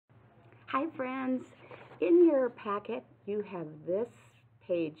Hi friends, in your packet you have this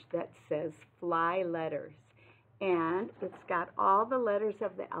page that says fly letters, and it's got all the letters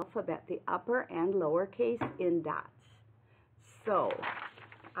of the alphabet, the upper and lowercase in dots. So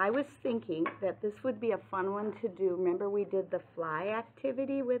I was thinking that this would be a fun one to do. Remember we did the fly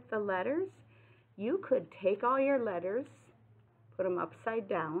activity with the letters? You could take all your letters, put them upside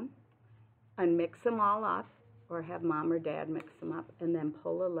down, and mix them all up, or have mom or dad mix them up, and then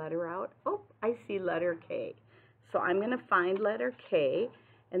pull a letter out. Oh, I see letter K. So I'm going to find letter K,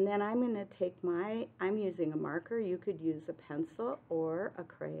 and then I'm going to take I'm using a marker. You could use a pencil or a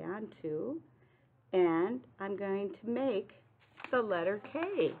crayon too. And I'm going to make the letter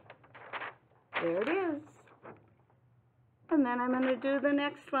K. There it is. And then I'm going to do the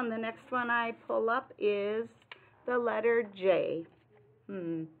next one. The next one I pull up is the letter J.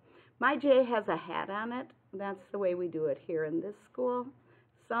 My J has a hat on it. That's the way we do it here in this school.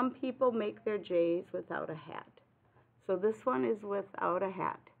 Some people make their J's without a hat. So this one is without a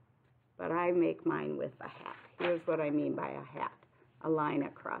hat, but I make mine with a hat. Here's what I mean by a hat. A line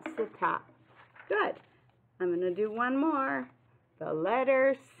across the top. Good. I'm going to do one more. The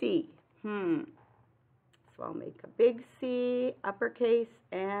letter C. So I'll make a big C, uppercase,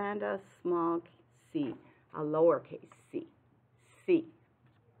 and a small c, a lowercase c. C.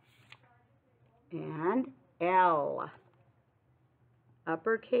 And L,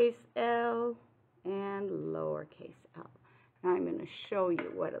 uppercase L and lowercase l. Now I'm going to show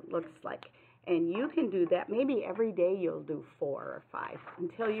you what it looks like. And you can do that. Maybe every day you'll do 4 or 5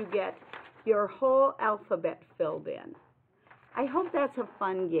 until you get your whole alphabet filled in. I hope that's a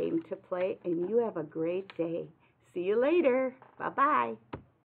fun game to play, and you have a great day. See you later. Bye-bye.